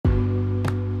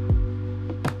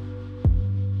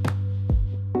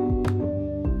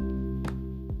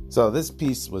So this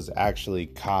piece was actually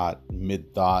caught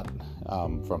mid-thought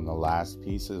from the last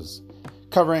pieces,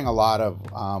 covering a lot of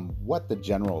what the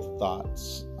general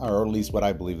thoughts, or at least what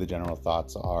I believe the general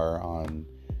thoughts are on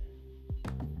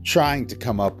trying to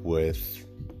come up with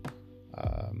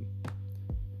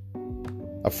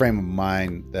a frame of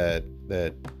mind that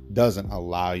doesn't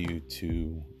allow you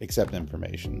to accept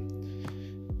information.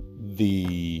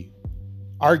 The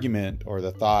argument or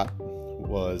the thought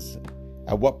was,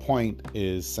 at what point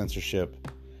is censorship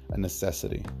a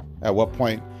necessity? At what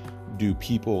point do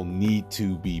people need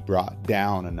to be brought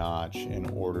down a notch in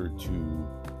order to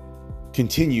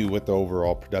continue with the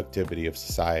overall productivity of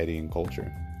society and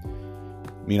culture?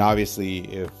 I mean, obviously,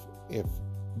 if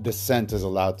dissent is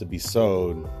allowed to be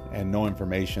sowed and no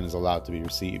information is allowed to be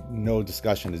received, no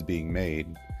discussion is being made,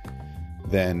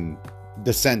 then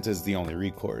dissent is the only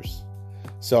recourse.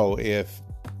 So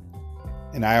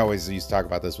and I always used to talk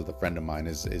about this with a friend of mine,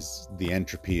 is the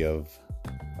entropy of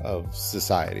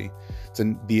society. It's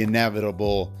the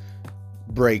inevitable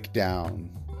breakdown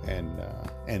and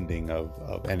ending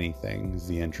of anything is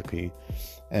the entropy.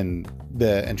 And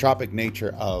the entropic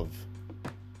nature of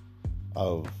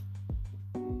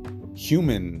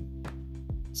human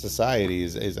society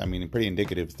is I mean, pretty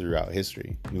indicative throughout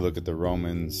history. You look at the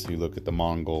Romans, you look at the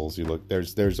Mongols,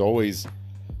 there's always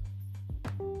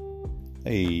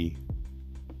a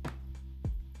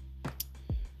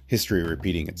history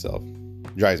repeating itself.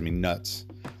 It drives me nuts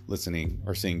listening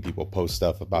or seeing people post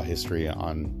stuff about history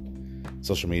on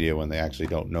social media when they actually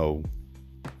don't know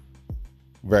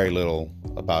very little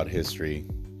about history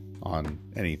on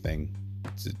anything.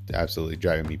 It's absolutely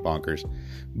driving me bonkers.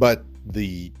 But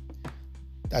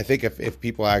I think if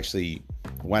people actually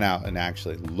went out and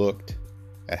actually looked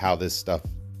at how this stuff,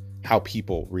 how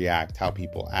people react, how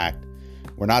people act,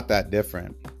 we're not that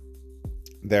different.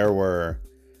 There were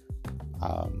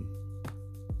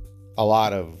a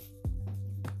lot of,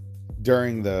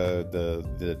 during the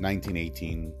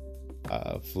 1918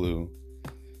 flu,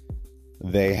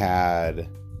 they had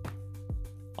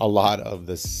a lot of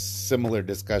the similar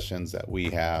discussions that we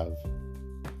have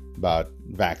about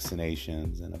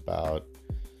vaccinations and about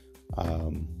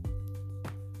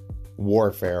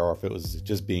warfare, or if it was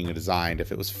just being designed,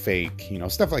 if it was fake,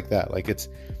 stuff like that. Like it's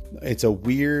a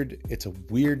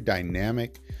weird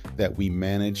dynamic that we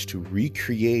manage to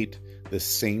recreate the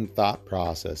same thought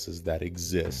processes that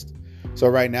exist. So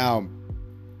right now,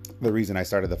 the reason I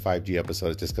started the 5G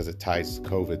episode is just because it ties to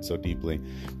COVID so deeply,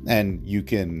 and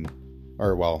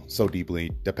so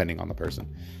deeply depending on the person.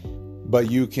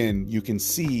 But you can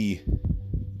see,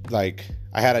 like,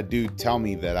 I had a dude tell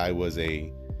me that I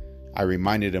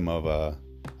reminded him of a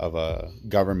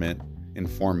government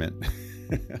informant.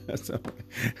 So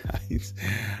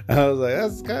I was like,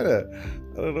 that's kind of,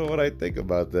 I don't know what I think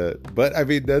about that. But I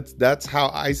mean, that's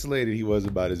how isolated he was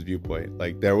about his viewpoint.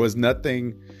 Like, there was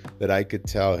nothing that I could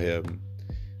tell him,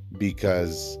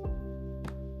 because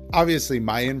obviously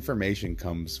my information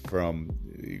comes from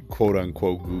quote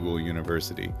unquote Google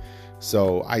University.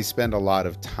 So I spend a lot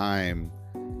of time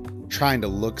trying to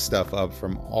look stuff up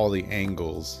from all the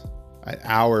angles,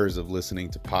 hours of listening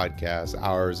to podcasts,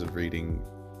 hours of reading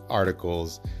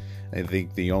articles. I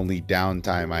think the only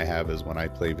downtime I have is when I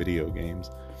play video games.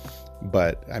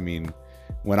 But I mean,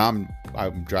 when I'm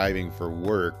driving for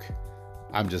work,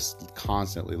 I'm just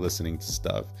constantly listening to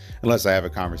stuff, unless I have a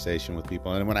conversation with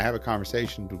people. And when I have a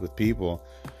conversation with people,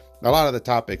 a lot of the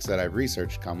topics that I've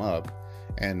researched come up,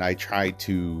 and I try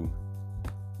to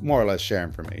more or less share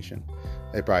information.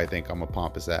 They probably think I'm a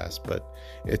pompous ass, but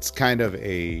it's kind of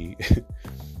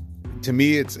to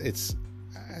me, it's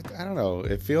I don't know.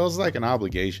 It feels like an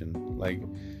obligation. Like,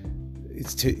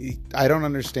 I don't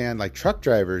understand. Like, truck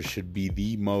drivers should be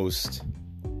the most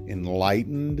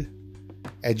enlightened,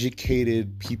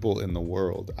 educated people in the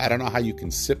world. I don't know how you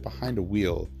can sit behind a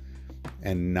wheel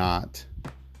and not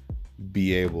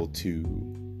be able to,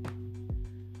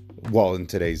 well, in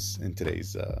today's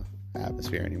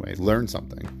atmosphere anyways, learn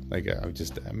something. Like,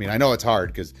 I know it's hard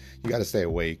because you got to stay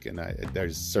awake, and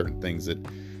there's certain things that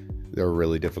they're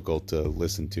really difficult to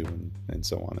listen to, and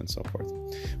so on and so forth.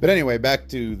 But anyway, back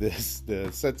to this, the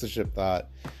censorship thought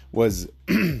was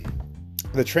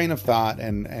the train of thought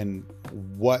and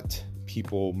what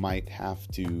people might have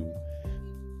to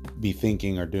be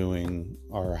thinking or doing,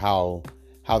 or how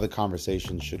the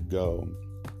conversation should go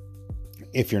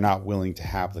if you're not willing to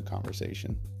have the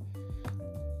conversation.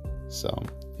 So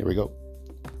here we go.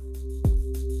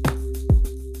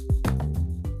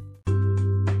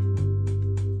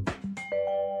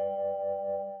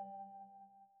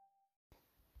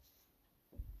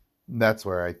 That's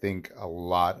where I think a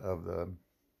lot of the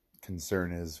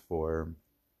concern is for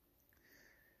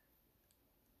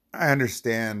I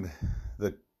understand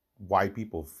the why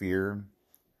people fear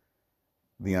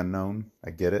the unknown.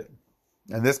 I get it.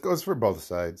 And this goes for both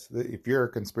sides. If you're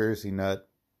a conspiracy nut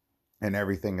and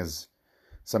everything is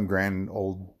some grand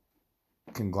old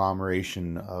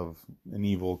conglomeration of an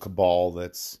evil cabal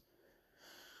that's,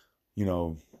 you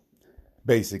know,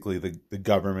 basically the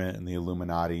government and the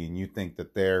Illuminati, and you think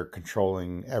that they're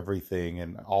controlling everything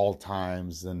and all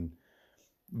times, then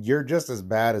you're just as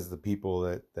bad as the people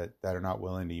that are not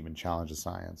willing to even challenge the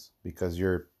science, because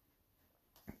you're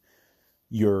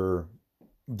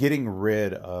getting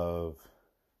rid of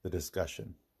the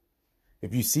discussion.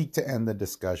 If you seek to end the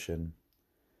discussion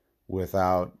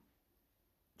without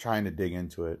trying to dig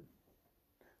into it,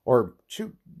 or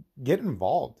get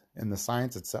involved in the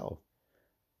science itself.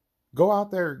 Go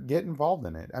out there, get involved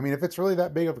in it. I mean, if it's really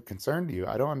that big of a concern to you,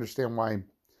 I don't understand why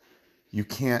you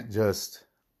can't just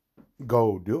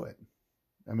go do it.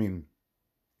 I mean,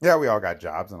 yeah, we all got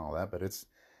jobs and all that, but it's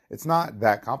not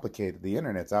that complicated. The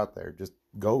internet's out there. Just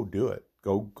go do it.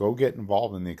 Go get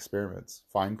involved in the experiments.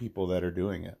 Find people that are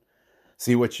doing it.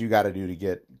 See what you got to do to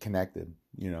get connected,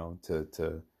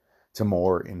 to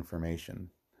more information.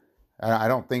 I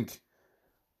don't think,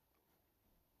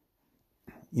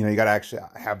 you got to actually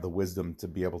have the wisdom to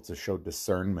be able to show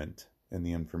discernment in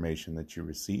the information that you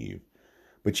receive.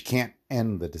 But you can't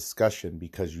end the discussion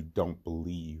because you don't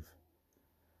believe.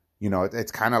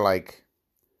 It's kind of like,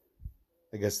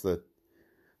 I guess the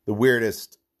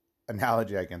weirdest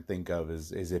analogy I can think of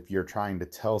is if you're trying to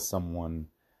tell someone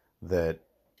that,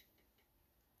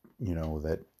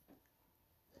 that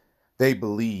they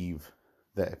believe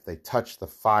that if they touch the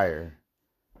fire,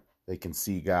 they can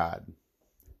see God.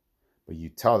 But you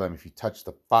tell them if you touch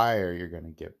the fire, you're going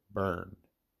to get burned.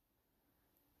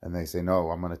 And they say, no,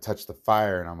 I'm going to touch the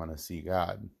fire and I'm going to see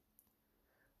God.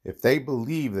 If they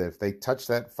believe that if they touch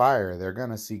that fire, they're going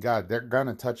to see God, they're going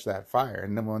to touch that fire.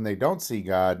 And then when they don't see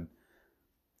God,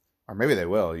 or maybe they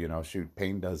will,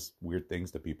 pain does weird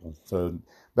things to people. So,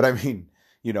 but I mean,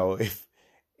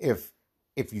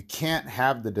 if you can't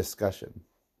have the discussion,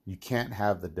 you can't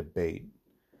have the debate,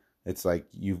 it's like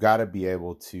you've got to be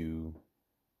able to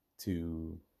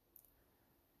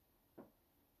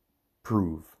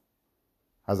prove.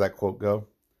 How's that quote go?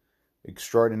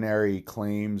 Extraordinary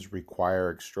claims require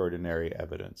extraordinary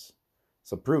evidence.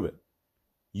 So prove it.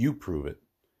 You prove it.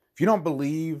 If you don't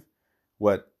believe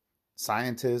what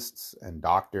scientists and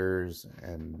doctors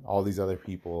and all these other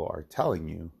people are telling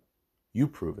you, you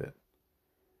prove it.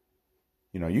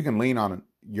 You can lean on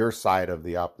your side of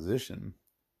the opposition,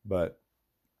 but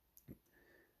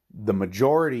the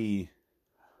majority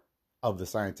of the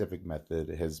scientific method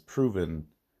has proven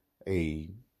a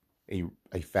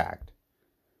fact.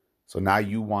 So now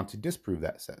you want to disprove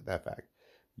that fact.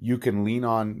 You can lean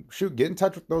on, get in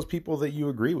touch with those people that you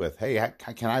agree with. Hey,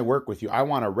 can I work with you? I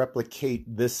want to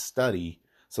replicate this study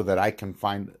so that I can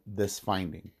find this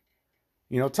finding.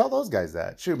 Tell those guys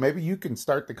that. Maybe you can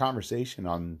start the conversation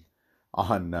on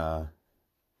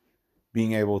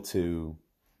being able to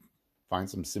find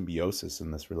some symbiosis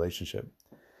in this relationship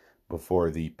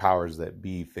before the powers that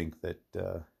be think that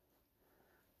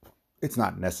it's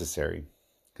not necessary.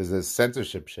 Because this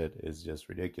censorship shit is just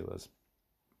ridiculous.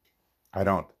 I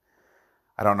don't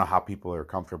know how people are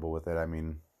comfortable with it. I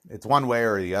mean, it's one way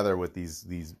or the other with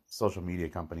these social media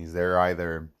companies. They're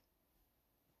either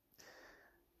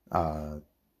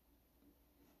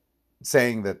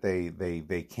saying that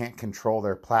they can't control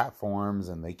their platforms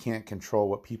and they can't control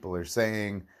what people are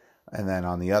saying. And then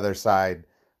on the other side,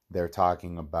 they're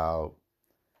talking about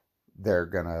they're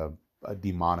going to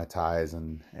demonetize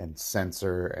and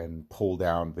censor and pull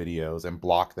down videos and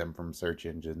block them from search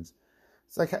engines.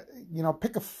 It's like,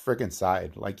 pick a freaking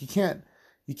side. Like you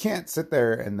can't sit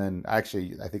there and then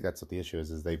actually, I think that's what the issue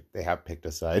is they have picked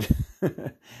a side.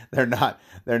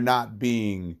 They're not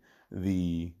being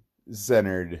the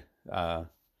centered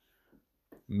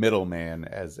middleman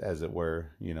as it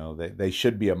were. They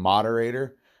should be a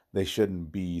moderator. They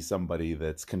shouldn't be somebody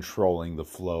that's controlling the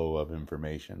flow of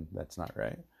information. That's not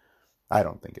right. I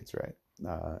don't think it's right.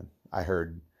 I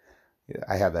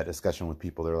have that discussion with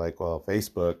people. They're like, well,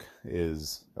 Facebook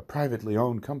is a privately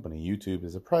owned company. YouTube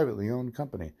is a privately owned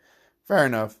company. Fair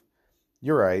enough.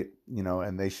 You're right.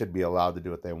 And they should be allowed to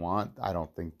do what they want. I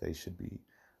don't think they should be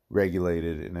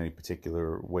regulated in any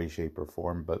particular way, shape, or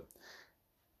form. But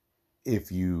if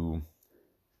you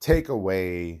take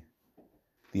away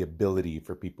the ability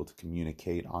for people to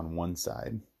communicate on one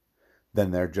side,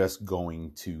 then they're just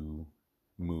going to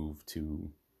move to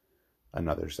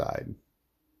another side,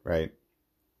 right?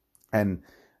 And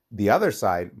the other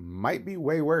side might be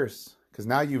way worse because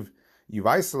now you've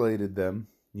isolated them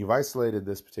you've isolated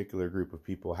this particular group of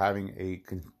people having a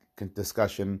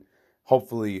discussion,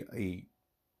 hopefully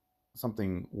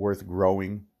something worth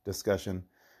growing discussion,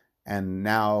 and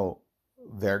now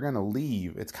they're going to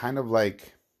leave. It's kind of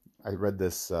like, I read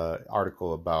this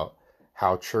article about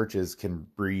how churches can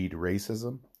breed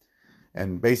racism.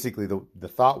 And basically the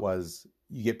thought was,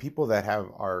 you get people that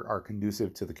are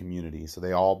conducive to the community. So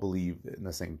they all believe in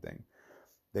the same thing.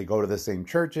 They go to the same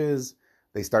churches.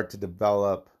 They start to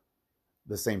develop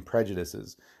the same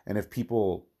prejudices. And if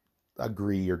people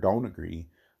agree or don't agree,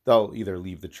 they'll either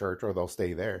leave the church or they'll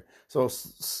stay there. So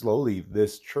slowly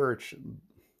this church,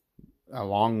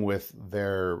 along with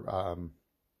their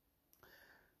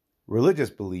religious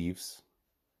beliefs,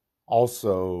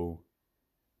 also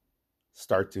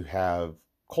start to have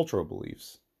cultural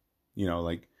beliefs.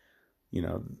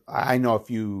 I know a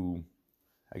few,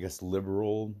 I guess,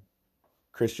 liberal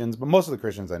Christians, but most of the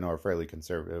Christians I know are fairly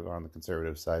conservative, on the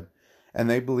conservative side, and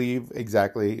they believe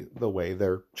exactly the way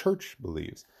their church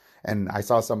believes. And I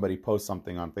saw somebody post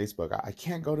something on Facebook: I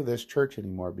can't go to this church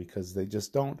anymore because they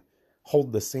just don't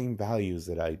hold the same values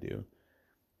that I do.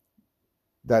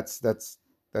 That's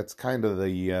kind of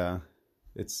the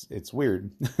it's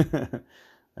weird.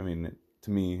 I mean,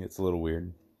 to me, it's a little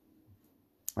weird.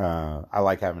 I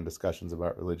like having discussions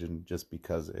about religion just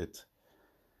because it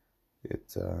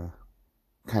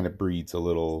kind of breeds a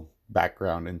little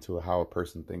background into how a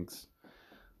person thinks.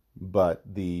 But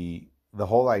the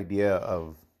whole idea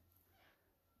of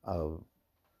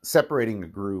separating a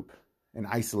group and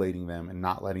isolating them and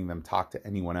not letting them talk to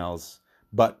anyone else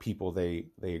but people they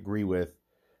agree with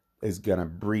is going to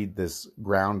breed this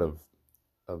ground of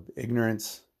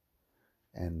ignorance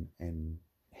and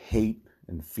hate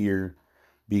and fear,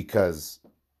 because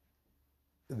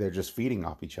they're just feeding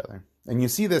off each other. And you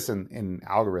see this in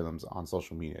algorithms on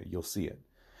social media. You'll see it.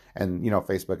 And,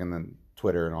 Facebook and then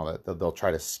Twitter and all that, they'll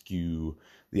try to skew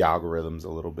the algorithms a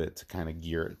little bit to kind of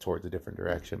gear it towards a different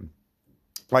direction.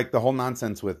 Like the whole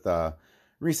nonsense with,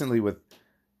 recently with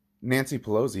Nancy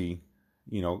Pelosi,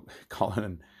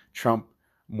 calling Trump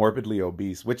morbidly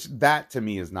obese, which that to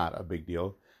me is not a big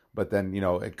deal. But then,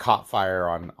 it caught fire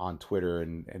on Twitter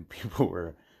and people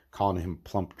were calling him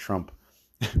plump Trump,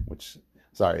 which,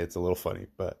 sorry, it's a little funny,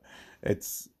 but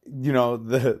it's,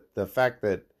 the fact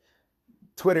that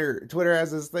Twitter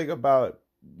has this thing about,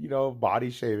 body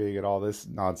shaming and all this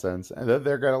nonsense, and that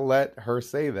they're going to let her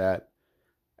say that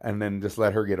and then just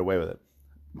let her get away with it.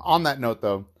 On that note,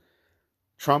 though,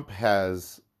 Trump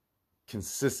has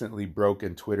consistently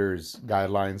broken Twitter's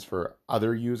guidelines for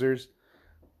other users,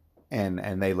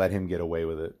 and they let him get away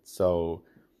with it. So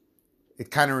it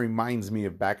kind of reminds me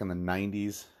of back in the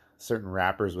 90s, certain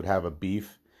rappers would have a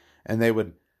beef and they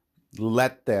would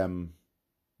let them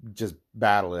just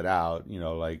battle it out,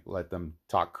 let them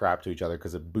talk crap to each other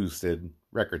because it boosted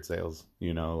record sales,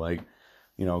 get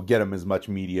them as much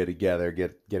media together,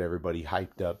 get everybody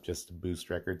hyped up just to boost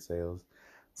record sales,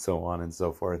 so on and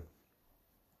so forth.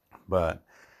 But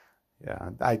yeah,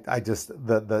 I just,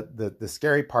 the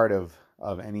scary part of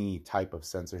any type of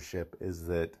censorship is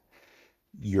that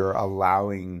you're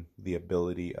allowing the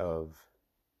ability of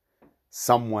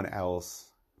someone else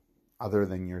other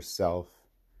than yourself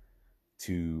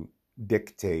to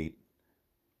dictate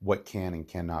what can and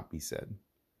cannot be said.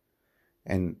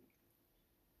 And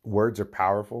words are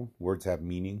powerful. Words have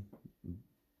meaning.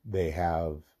 They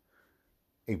have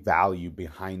a value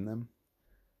behind them.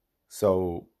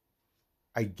 So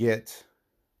I get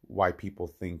why people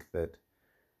think that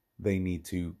they need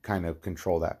to kind of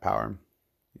control that power.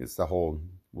 It's the whole,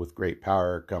 with great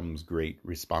power comes great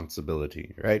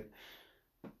responsibility, right?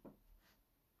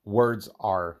 Words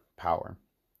are power.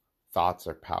 Thoughts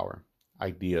are power.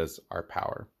 Ideas are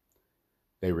power.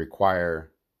 They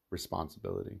require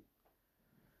responsibility.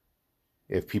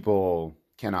 If people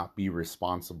cannot be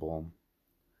responsible,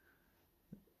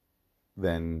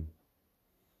 then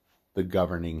the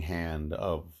governing hand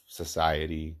of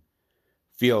society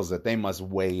feels that they must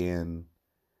weigh in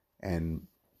and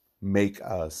make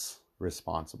us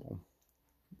responsible.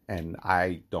 And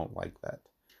I don't like that.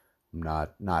 I'm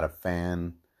not a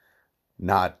fan,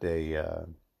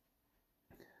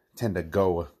 tend to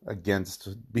go against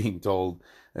being told,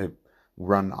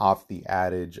 run off the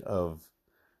adage of,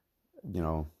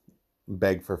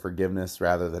 beg for forgiveness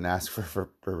rather than ask for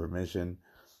permission.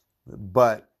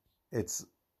 But it's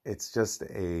just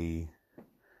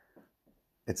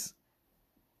it's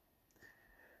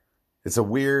a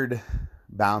weird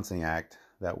balancing act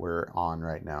that we're on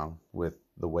right now with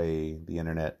the way the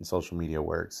internet and social media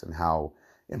works and how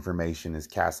information is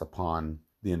cast upon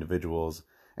the individuals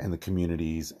and the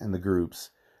communities and the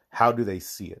groups. How do they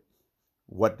see it?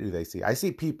 What do they see? I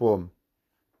see people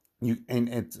and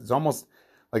it's almost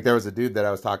like there was a dude that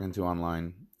I was talking to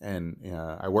online, and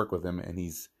I work with him, and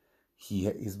he's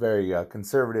very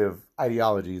conservative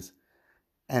ideologies.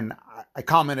 And I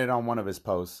commented on one of his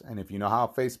posts. And if you know how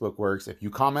Facebook works, if you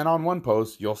comment on one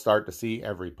post, you'll start to see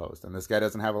every post. And this guy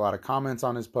doesn't have a lot of comments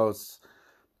on his posts.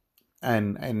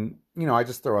 And I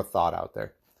just throw a thought out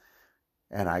there.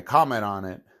 And I comment on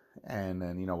it. And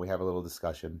then, we have a little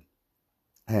discussion.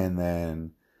 And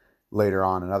then later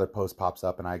on, another post pops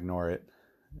up and I ignore it.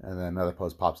 And then another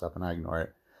post pops up and I ignore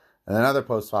it. And then another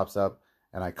post pops up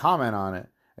and I comment on it.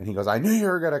 And he goes, I knew you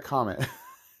were going to comment.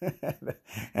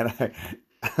 And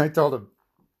I told him,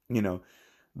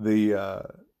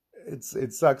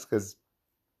 it sucks because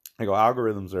I go,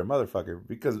 algorithms are a motherfucker,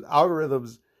 because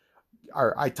algorithms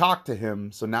I talk to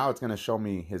him, so now it's going to show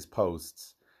me his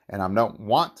posts, and I don't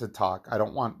want to talk. I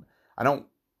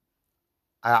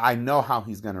know how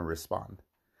he's going to respond.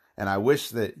 And I wish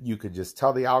that you could just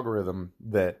tell the algorithm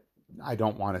that I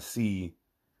don't want to see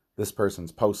this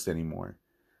person's post anymore.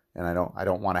 And I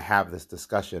don't want to have this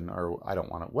discussion, or I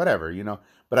don't want to, whatever,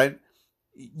 but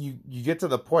you get to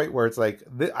the point where it's like,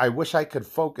 I wish I could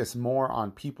focus more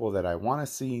on people that I want to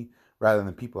see rather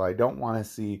than people I don't want to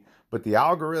see. But the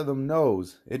algorithm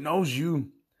knows. It knows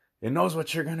you. It knows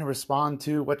what you're going to respond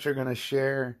to, what you're going to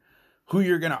share, who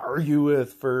you're going to argue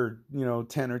with for,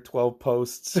 10 or 12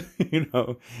 posts.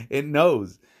 It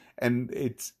knows. And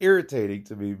it's irritating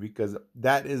to me because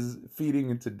that is feeding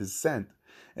into dissent.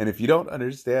 And if you don't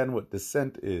understand what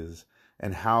dissent is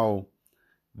and how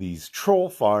these troll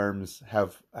farms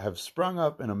have sprung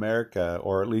up in America,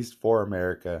 or at least for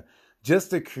America,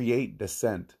 just to create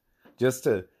dissent, just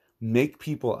to make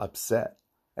people upset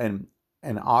and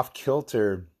off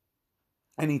kilter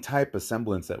any type of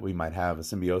semblance that we might have, a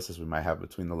symbiosis we might have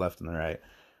between the left and the right.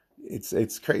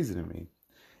 It's crazy to me.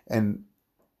 And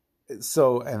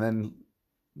then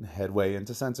headway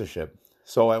into censorship.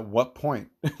 So at what point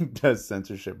does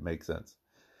censorship make sense?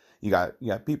 You got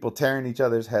people tearing each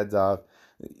other's heads off.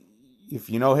 If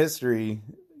you know history,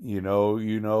 you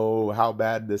know how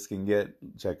bad this can get.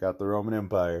 Check out the Roman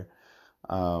Empire.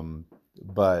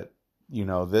 But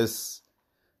this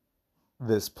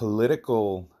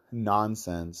political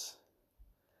nonsense,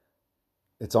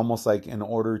 it's almost like in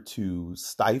order to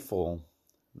stifle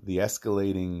the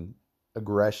escalating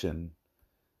aggression,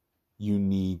 you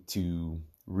need to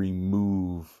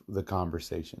remove the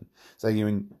conversation. It's like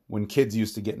when kids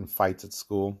used to get in fights at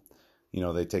school,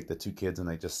 they take the two kids and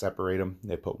they just separate them.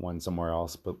 They put one somewhere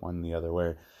else, put one the other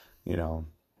way,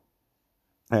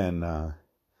 and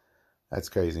that's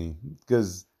crazy,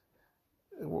 because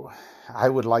I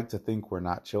would like to think we're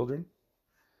not children,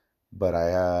 but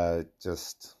I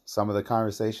just, some of the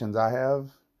conversations I have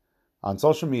on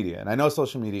social media, and I know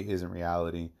social media isn't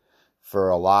reality. For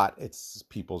a lot, it's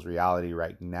people's reality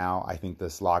right now. I think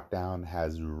this lockdown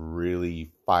has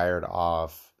really fired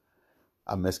off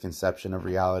a misconception of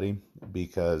reality,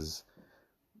 because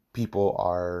that's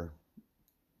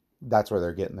where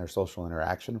they're getting their social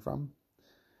interaction from.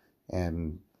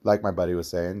 And like my buddy was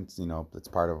saying, it's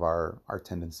part of our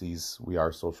tendencies. We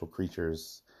are social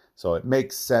creatures. So it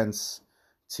makes sense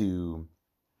to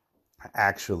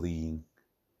actually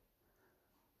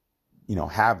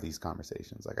have these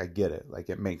conversations. Like, I get it. Like,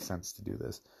 it makes sense to do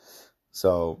this.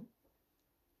 So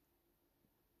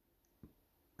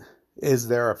is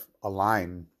there a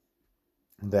line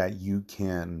that you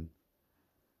can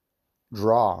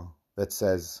draw that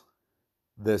says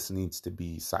this needs to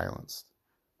be silenced?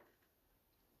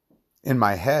 In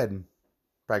my head,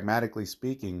 pragmatically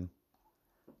speaking,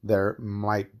 there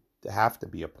might have to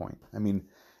be a point. I mean,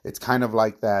 it's kind of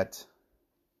like that.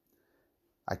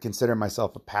 I consider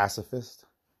myself a pacifist,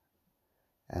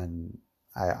 and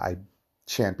I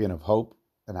champion of hope,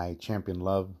 and I champion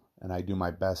love, and I do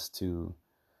my best to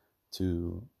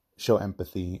show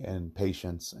empathy and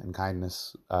patience and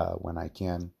kindness when I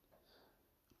can.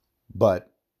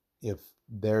 But if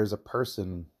there's a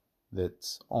person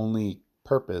that's only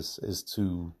purpose is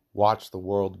to watch the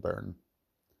world burn,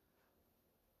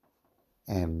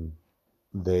 and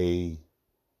they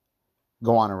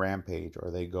go on a rampage,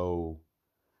 or they go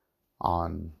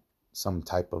on some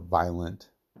type of violent,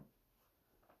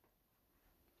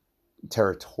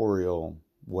 territorial,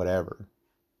 whatever,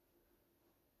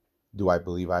 do I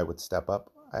believe I would step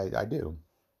up? I do.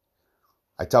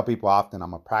 I tell people often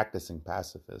I'm a practicing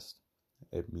pacifist.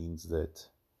 It means that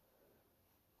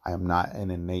I am not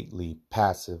an innately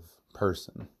passive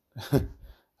person.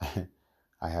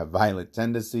 I have violent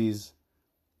tendencies,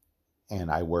 and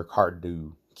I work hard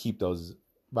to keep those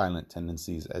violent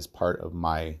tendencies as part of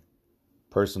my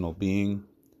personal being.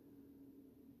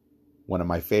 One of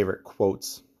my favorite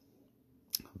quotes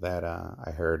that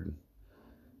I heard.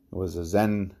 It was a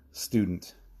Zen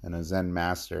student and a Zen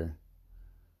master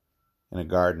in a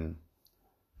garden,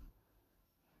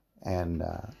 and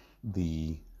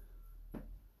the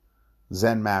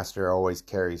Zen master always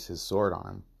carries his sword on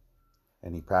him,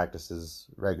 and he practices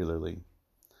regularly.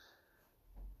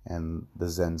 And the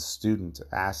Zen student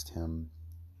asked him,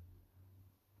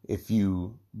 if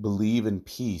you believe in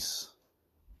peace,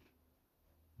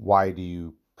 why do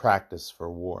you practice for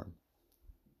war?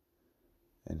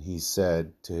 And he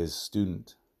said to his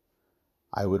student,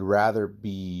 I would rather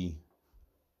be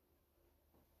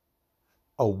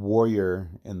a warrior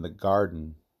in the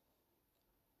garden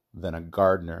than a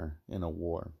gardener in a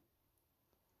war.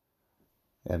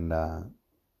 And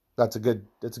that's a good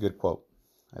quote.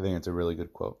 I think it's a really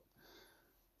good quote.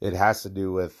 It has to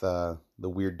do with the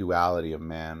weird duality of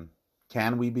man.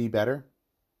 Can we be better?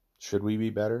 Should we be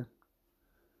better?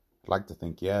 I'd like to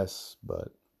think yes, but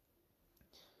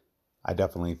I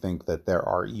definitely think that there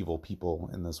are evil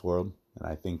people in this world. And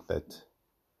I think that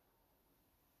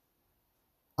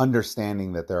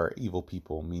understanding that there are evil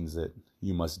people means that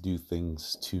you must do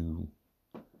things to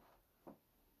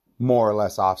more or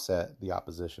less offset the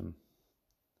opposition.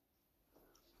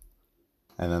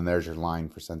 And then there's your line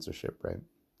for censorship, right?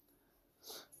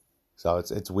 So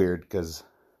it's weird because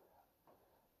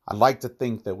I'd like to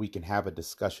think that we can have a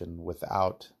discussion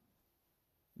without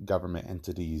government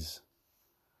entities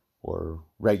or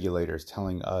regulators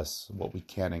telling us what we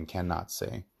can and cannot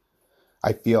say.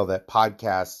 I feel that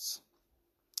podcasts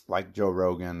like Joe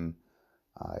Rogan,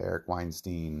 Eric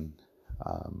Weinstein,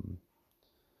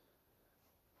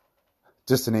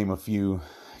 just to name a few,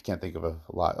 I can't think of a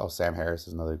lot. Oh, Sam Harris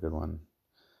is another good one.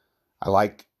 I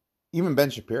like even Ben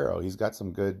Shapiro. He's got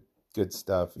some good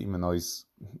stuff, even though he's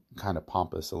kind of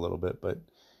pompous a little bit, but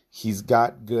he's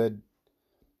got good.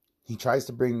 He tries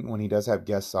to bring, when he does have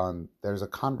guests on, there's a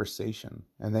conversation,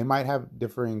 and they might have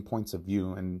differing points of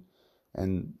view,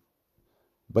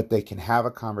 but they can have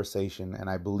a conversation. And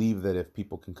I believe that if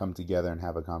people can come together and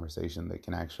have a conversation, they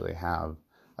can actually have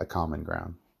a common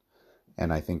ground.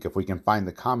 And I think if we can find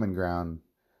the common ground,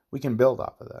 we can build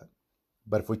off of that.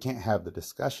 But if we can't have the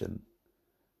discussion,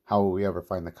 how will we ever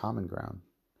find the common ground?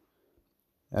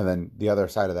 And then the other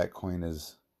side of that coin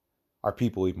is, are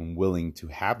people even willing to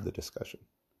have the discussion?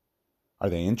 Are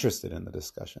they interested in the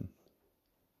discussion?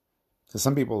 Because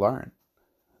some people aren't.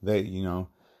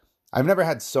 I've never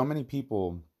had so many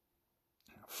people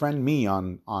friend me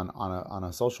on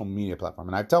a social media platform.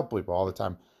 And I tell people all the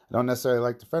time, I don't necessarily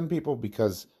like to friend people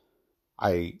because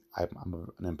I'm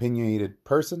an opinionated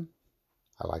person.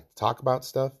 I like to talk about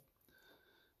stuff.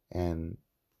 And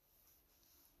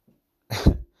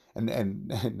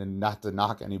and not to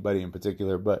knock anybody in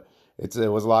particular, but it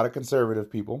was a lot of conservative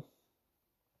people,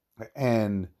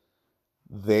 and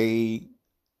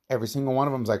every single one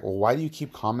of them is like, well, why do you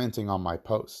keep commenting on my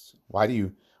posts? Why do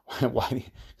you,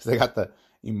 because they got the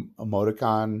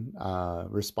emoticon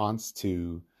response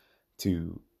to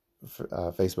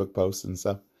Facebook posts and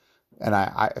stuff. And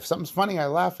I if something's funny, I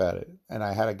laugh at it. And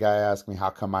I had a guy ask me, how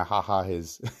come I haha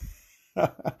his,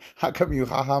 how come you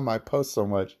haha my posts so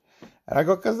much? And I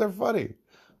go, because they're funny.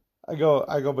 I go,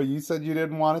 but you said you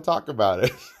didn't want to talk about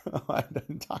it. I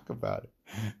didn't talk about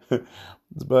it.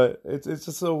 But it's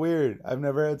just so weird. I've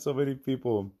never had so many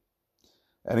people.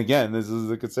 And again, this is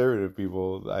the conservative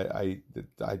people.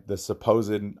 The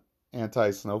supposed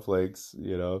anti-snowflakes,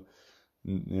 the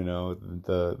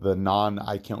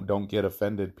don't get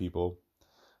offended people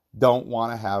don't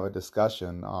want to have a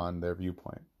discussion on their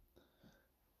viewpoint.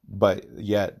 But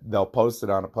yet they'll post it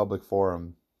on a public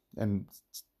forum. And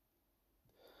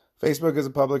Facebook is a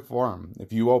public forum.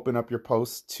 If you open up your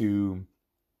posts to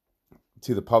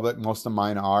the public, most of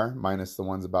mine are, minus the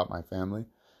ones about my family.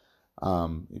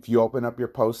 If you open up your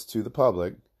posts to the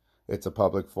public, it's a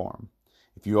public forum.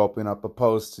 If you open up a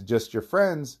post to just your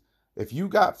friends, if you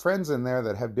got friends in there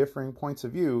that have differing points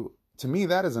of view, to me,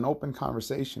 that is an open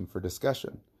conversation for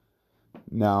discussion.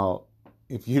 Now,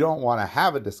 if you don't want to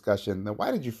have a discussion, then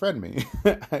why did you friend me?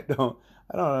 I don't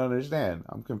understand.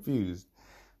 I'm confused.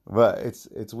 But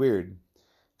it's weird.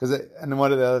 And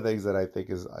one of the other things that I think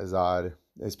is odd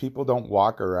is people don't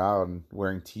walk around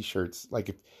wearing t-shirts.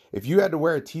 Like if you had to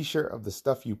wear a t-shirt of the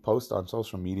stuff you post on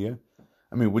social media,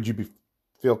 I mean, would you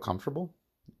feel comfortable?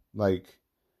 Like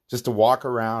just to walk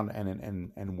around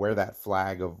and wear that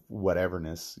flag of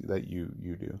whateverness that you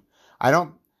do. I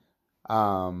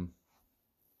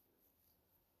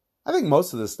think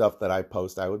most of the stuff that I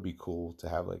post, I would be cool to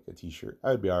have like a t-shirt.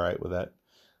 I would be all right with that.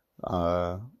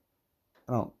 I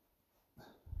don't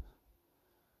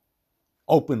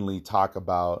openly talk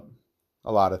about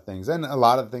a lot of things, and a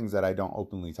lot of things that I don't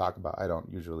openly talk about, I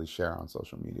don't usually share on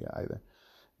social media either,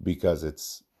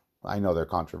 because I know they're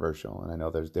controversial, and I know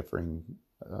there's differing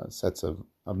sets of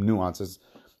nuances,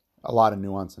 a lot of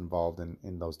nuance involved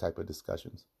in those type of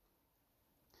discussions.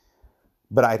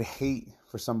 But I'd hate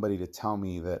for somebody to tell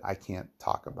me that I can't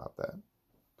talk about that.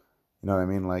 You know what I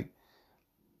mean? Like,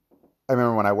 I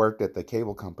remember when I worked at the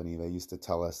cable company, they used to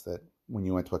tell us that when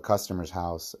you went to a customer's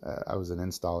house, I was an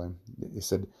installer, they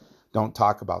said, don't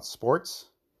talk about sports,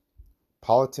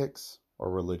 politics, or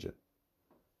religion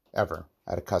ever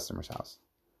at a customer's house.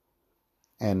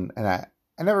 And I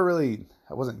never really,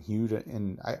 I wasn't huge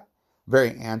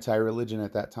very anti-religion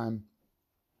at that time.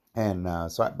 And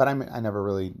I never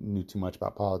really knew too much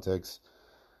about politics.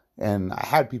 And I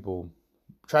had people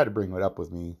try to bring it up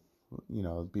with me,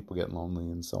 people get lonely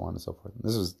and so on and so forth.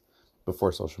 This was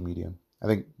before social media. I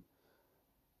think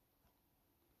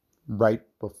right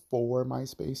before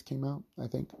MySpace came out, I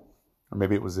think. Or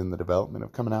maybe it was in the development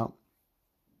of coming out.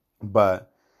 But,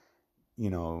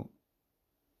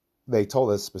 they told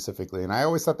us specifically, and I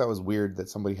always thought that was weird that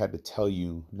somebody had to tell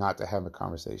you not to have a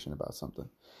conversation about something.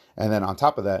 And then on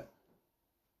top of that,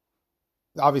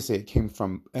 obviously it came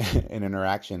from an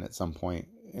interaction at some point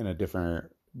in a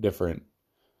different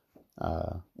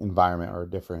environment or a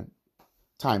different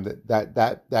time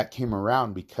that came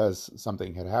around because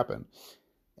something had happened.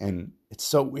 And it's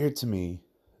so weird to me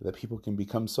that people can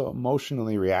become so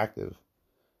emotionally reactive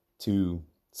to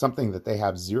something that they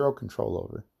have zero control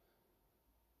over,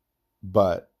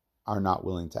 but are not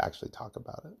willing to actually talk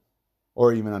about it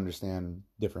or even understand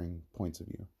differing points of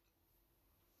view.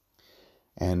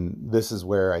 And this is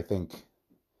where I think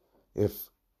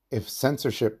if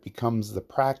censorship becomes the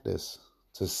practice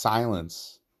to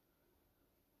silence,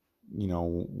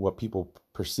 what people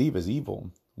perceive as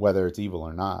evil, whether it's evil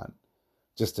or not,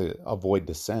 just to avoid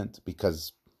dissent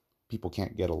because people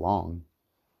can't get along,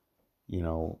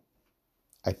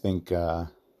 I think we're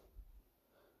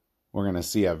going to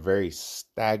see a very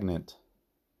stagnant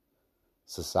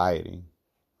society.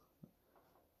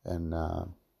 And I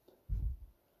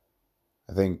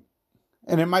think,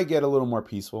 and it might get a little more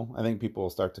peaceful. I think people will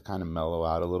start to kind of mellow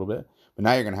out a little bit. But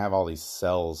now you're going to have all these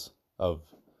cells of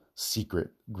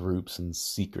secret groups and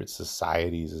secret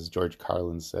societies, as George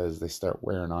Carlin says. They start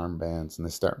wearing armbands and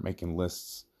they start making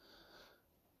lists.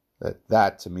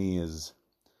 That to me is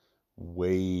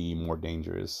way more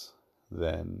dangerous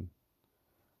than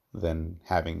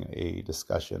having a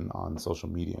discussion on social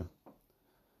media.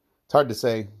 It's hard to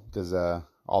say because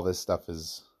all this stuff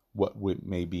is what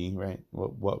may be, right?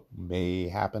 What may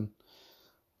happen,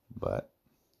 but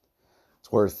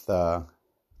it's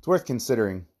worth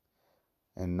considering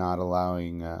and not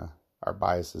allowing our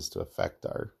biases to affect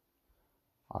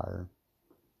our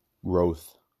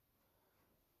growth.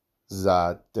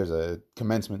 There's a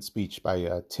commencement speech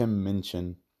by Tim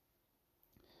Minchin.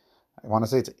 I want to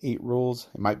say it's 8 rules.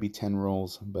 It might be 10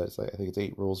 rules, but I think it's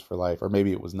 8 rules for life, or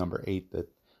maybe it was number 8 that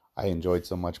I enjoyed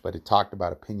so much. But it talked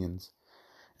about opinions,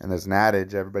 and there's an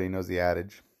adage. Everybody knows the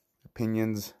adage: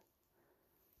 opinions.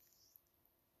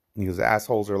 He goes,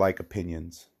 assholes are like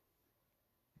opinions.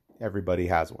 Everybody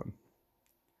has one.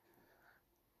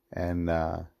 And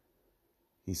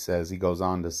he goes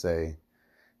on to say,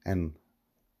 and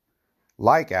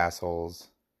like assholes,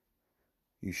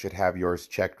 you should have yours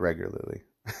checked regularly.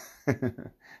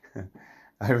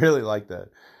 I really like that.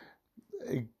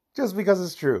 Just because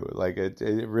it's true. Like, it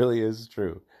really is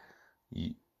true.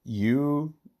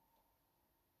 You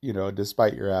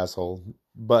despite your asshole,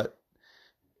 but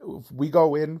if we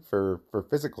go in for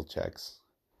physical checks,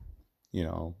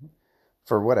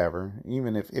 for whatever,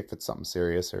 even if it's something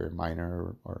serious or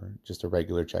minor or just a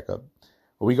regular checkup,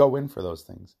 we go in for those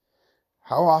things.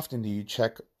 How often do you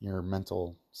check your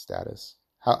mental status?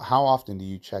 How often do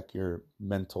you check your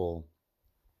mental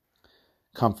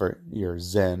comfort, your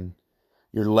zen,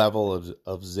 your level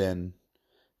of zen,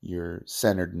 your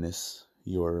centeredness,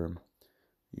 your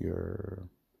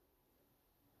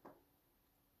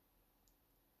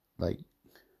like,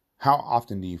 how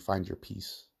often do you find your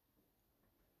peace?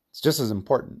 It's just as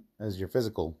important as your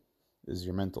physical is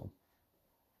your mental.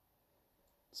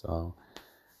 So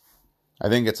I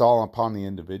think it's all upon the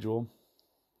individual.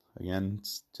 Again,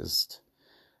 it's just,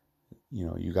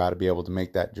 you got to be able to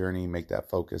make that journey, make that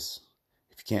focus.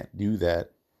 If you can't do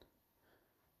that,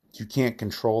 if you can't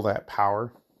control that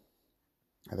power,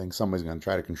 I think somebody's going to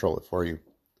try to control it for you.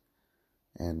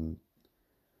 And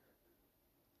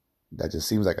that just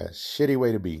seems like a shitty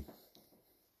way to be.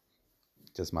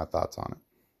 Just my thoughts on it.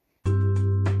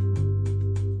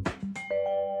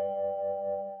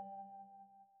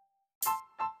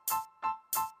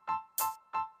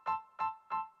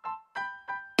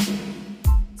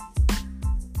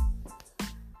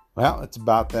 Well, it's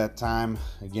about that time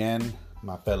again,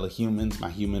 my fellow humans,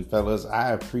 my human fellows.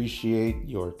 I appreciate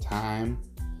your time,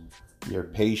 your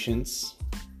patience,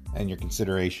 and your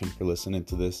consideration for listening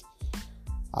to this.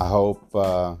 I hope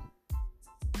kind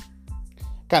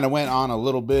of went on a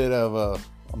little bit of a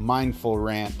mindful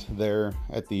rant there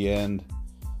at the end.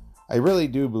 I really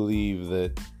do believe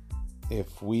that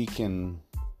if we can,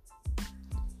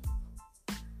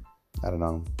 I don't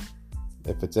know,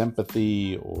 if it's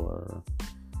empathy or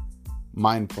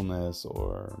mindfulness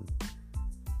or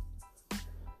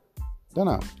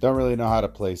don't really know how to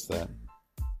place that.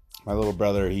 My little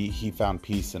brother, he found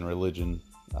peace in religion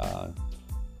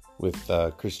with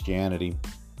Christianity,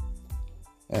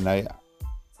 and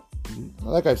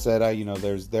like I've said,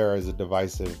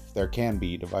 there can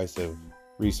be divisive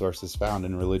resources found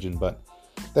in religion, but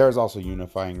there is also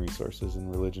unifying resources in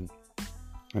religion.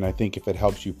 And I think if it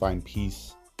helps you find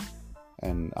peace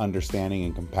and understanding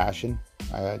and compassion,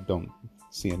 I don't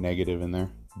see a negative in there.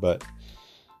 But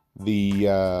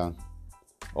the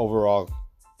overall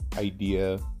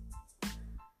idea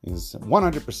is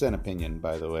 100% opinion,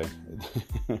 by the way.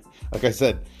 Like I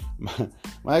said,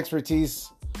 my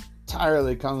expertise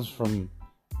entirely comes from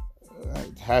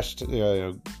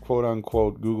quote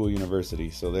unquote Google University.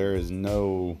 So there is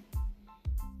no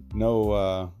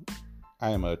I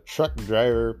am a truck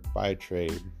driver by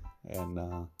trade, and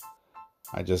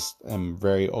I just am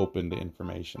very open to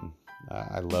information.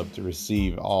 I love to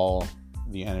receive all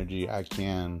the energy I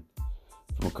can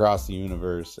from across the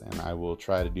universe, and I will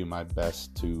try to do my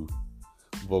best to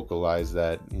vocalize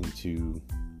that into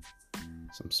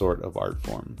some sort of art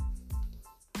form.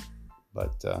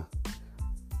 But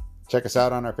check us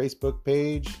out on our Facebook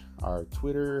page, our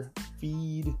Twitter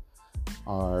feed,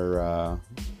 our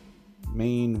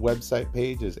main website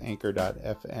page is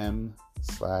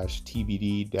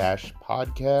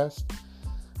anchor.fm/TBD-podcast.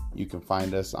 You can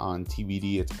find us on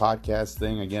TBD It's Podcast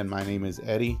Thing. Again, my name is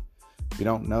Eddie. If you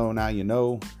don't know, now you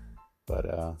know. But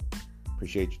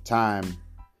appreciate your time.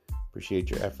 Appreciate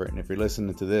your effort. And if you're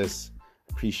listening to this,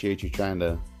 appreciate you trying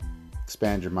to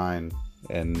expand your mind.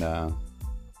 And I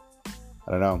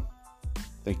don't know. I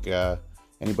think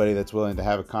anybody that's willing to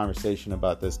have a conversation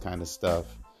about this kind of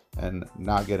stuff and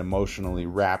not get emotionally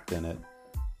wrapped in it,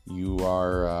 you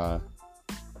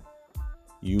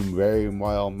very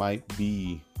well might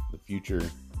be the future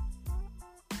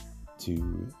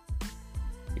to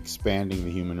expanding the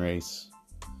human race.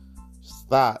 Just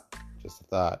a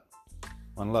thought.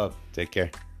 One love. Take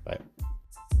care. Bye.